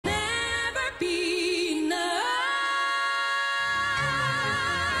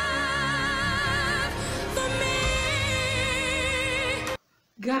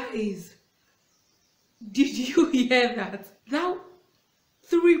Guys, did you hear that? That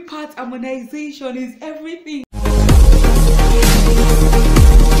 3-part harmonization is everything.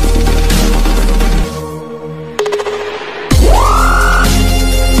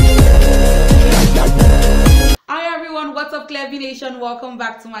 Hi everyone, what's up Clevy Nation? Welcome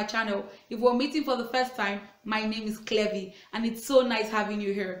back to my channel. If we're meeting for the first time, my name is Clevy and it's so nice having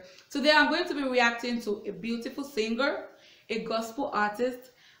you here. Today I'm going to be reacting to a beautiful singer, a gospel artist,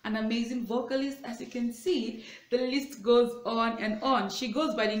 an amazing vocalist. As you can see, the list goes on and on. She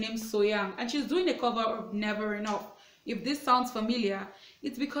goes by the name SoHyang and she's doing a cover of Never Enough. If this sounds familiar,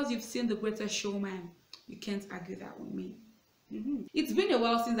 it's because you've seen The Greatest Showman. You can't argue that with me. It's been a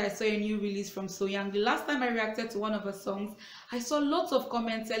while since I saw a new release from SoHyang. The last time I reacted to one of her songs, I saw lots of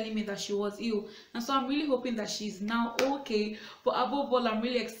comments telling me that she was ill, and so I'm really hoping that she's now okay. But above all, I'm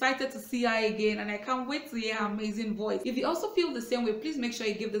really excited to see her again, and I can't wait to hear her amazing voice. If you also feel the same way, please make sure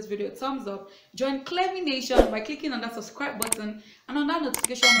you give this video a thumbs up. Join Clevy Nation by clicking on that subscribe button and on that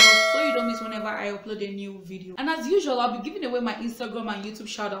notification bell so you don't miss whenever I upload a new video. And as usual, I'll be giving away my Instagram and YouTube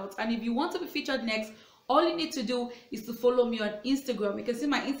shoutouts, and if you want to be featured next, all you need to do is to follow me on Instagram. You can see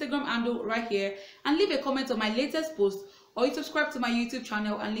my Instagram handle right here and leave a comment on my latest post, or you subscribe to my YouTube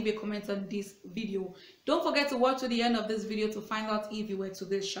channel and leave a comment on this video. Don't forget to watch to the end of this video to find out if you were to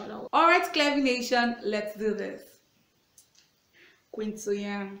this shout out. Alright Clevy Nation, let's do this. Queen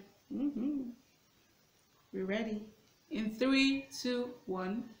SoHyang. We ready? In 3, 2,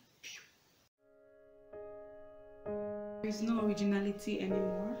 1. There is no originality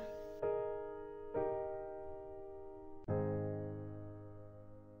anymore.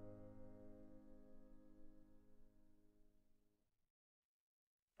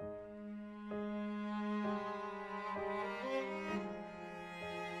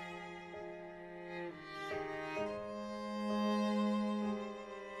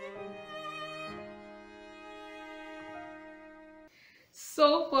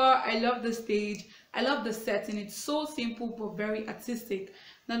 So far, I love the stage. I love the setting. It's so simple but very artistic.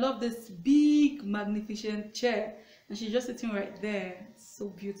 And I love this big, magnificent chair. And she's just sitting right there. It's so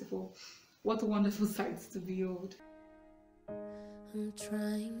beautiful. What a wonderful sight to behold. I'm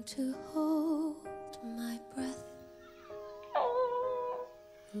trying to hold my breath.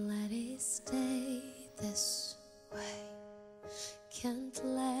 Let it stay this way. Can't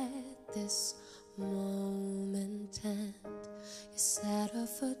let this moment end. You set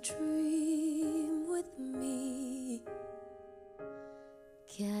off a dream with me,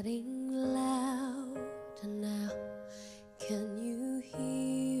 getting louder now. Can you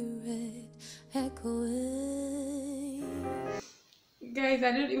hear it echoing? Guys,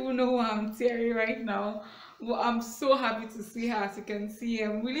 I don't even know why I'm teary right now, but I'm so happy to see her. As you can see,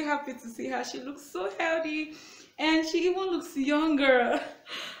 I'm really happy to see her. She looks so healthy and she even looks younger.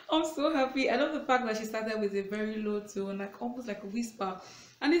 I'm so happy. I love the fact that she started with a very low tone, like almost like a whisper,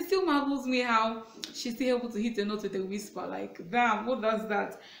 and it still marvels me how she's still able to hit a note with a whisper. Like, damn, what does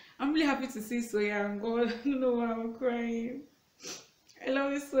that? I'm really happy to see SoHyang. God, I don't know why I'm crying. I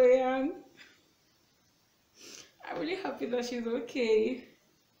love you, SoHyang. I'm really happy that she's okay.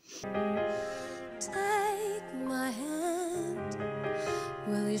 Take my hand.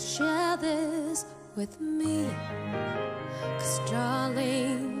 Will you share this with me? 'Cause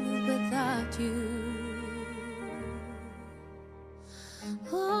darling, without you,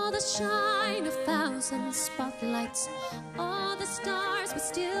 all the shine of 1,000 spotlights, all the stars we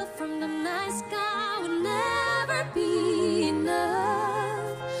steal from the night sky will never be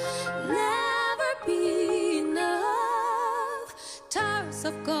enough, never be enough. Towers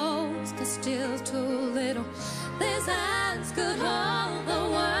of gold can still too little. These hands could hold the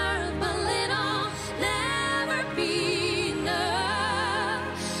world, but little, never be enough,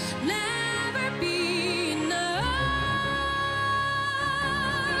 never be enough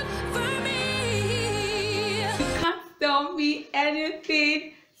for me. You can't tell me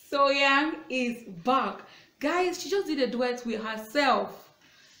anything. SoHyang is back. Guys, she just did a duet with herself.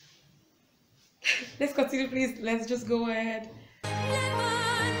 Let's continue, please. Let's just go ahead.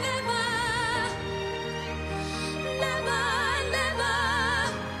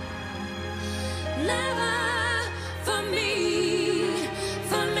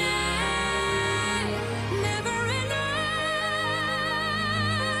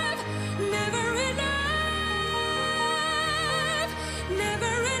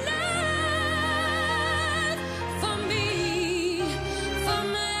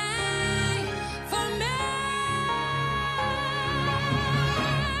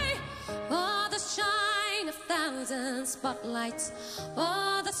 Spotlights,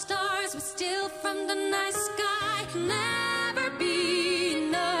 all the stars we steal from the night sky can never be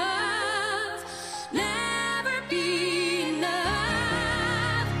enough.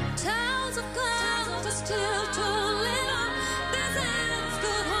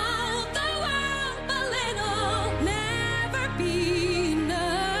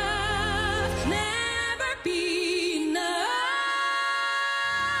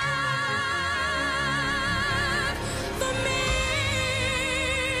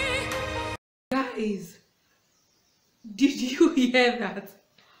 Guys, did you hear that?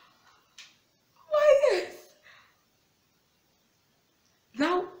 Why, yes.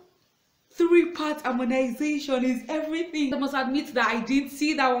 Now, three-part harmonization is everything. I must admit that I didn't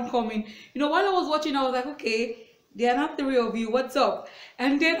see that one coming. You know, while I was watching, I was like, okay, there are not three of you, what's up?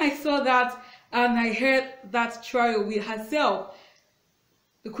 And then I saw that and I heard that trio with herself.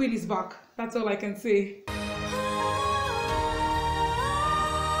 The queen is back. That's all I can say.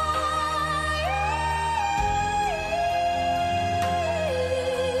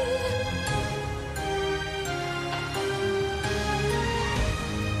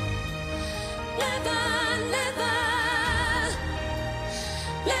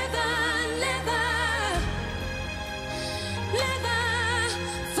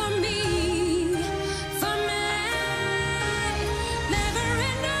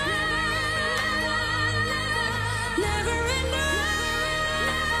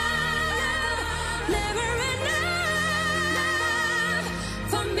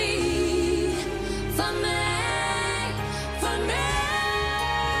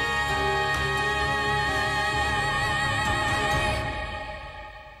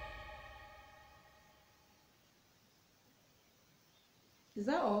 Is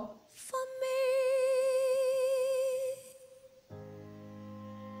that all? For me.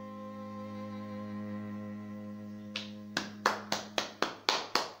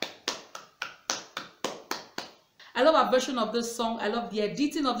 I love her version of this song. I love the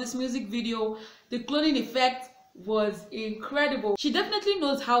editing of this music video. The cloning effect was incredible. She definitely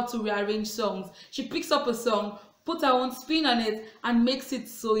knows how to rearrange songs. She picks up a song, put her own spin on it, and makes it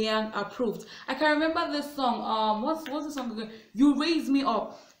SoHyang approved. I can remember this song. What's the song again? You Raise Me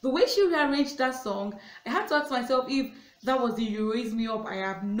Up. The way she rearranged that song, I had to ask myself if that was the You Raise Me Up I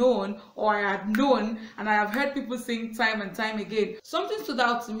have known, or I had known and I have heard people sing time and time again. Something stood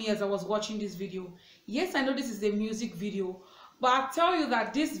out to me as I was watching this video. Yes, I know this is a music video, but I tell you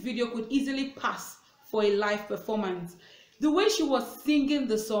that this video could easily pass for a live performance. The way she was singing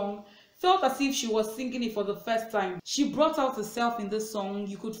the song felt as if she was singing it for the first time. She brought out herself in this song.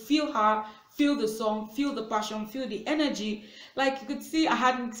 You could feel her, feel the song, feel the passion, feel the energy. Like you could see I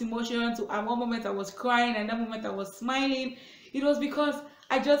had mixed emotions. At one moment I was crying, and that moment I was smiling. It was because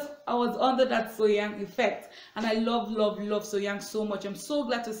I was under that SoHyang effect, and I love SoHyang so much. I'm so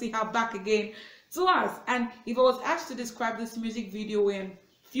glad to see her back again to us. And if I was asked to describe this music video in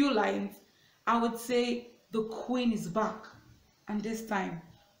few lines, I would say the queen is back, and this time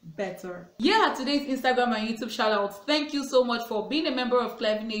better. Yeah, today's Instagram and YouTube shout outs. Thank you so much for being a member of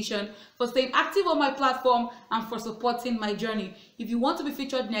Clevy Nation, for staying active on my platform, and for supporting my journey. If you want to be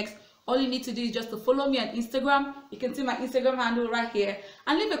featured next, all you need to do is just to follow me on Instagram. You can see my Instagram handle right here,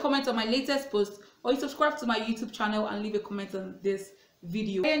 and leave a comment on my latest post, or you subscribe to my YouTube channel and leave a comment on this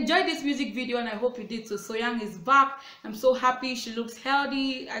video. I enjoyed this music video, and I hope you did too. SoHyang is back. I'm so happy. She looks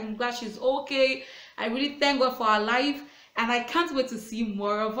healthy. I'm glad she's okay. I really thank God for her life, and I can't wait to see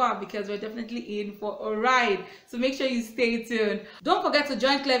more of her, because we're definitely in for a ride. So make sure you stay tuned. Don't forget to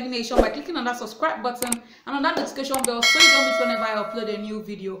join Clevy Nation by clicking on that subscribe button and on that notification bell, so you don't miss whenever I upload a new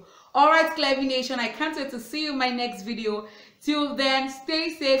video. Alright, Clevy Nation, I can't wait to see you in my next video. Till then, stay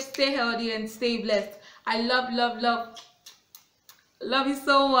safe, stay healthy, and stay blessed. I love you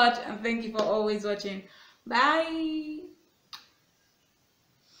so much, and thank you for always watching. Bye.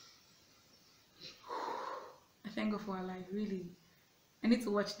 I thank God for our life, really. I need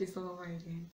to watch this all over again.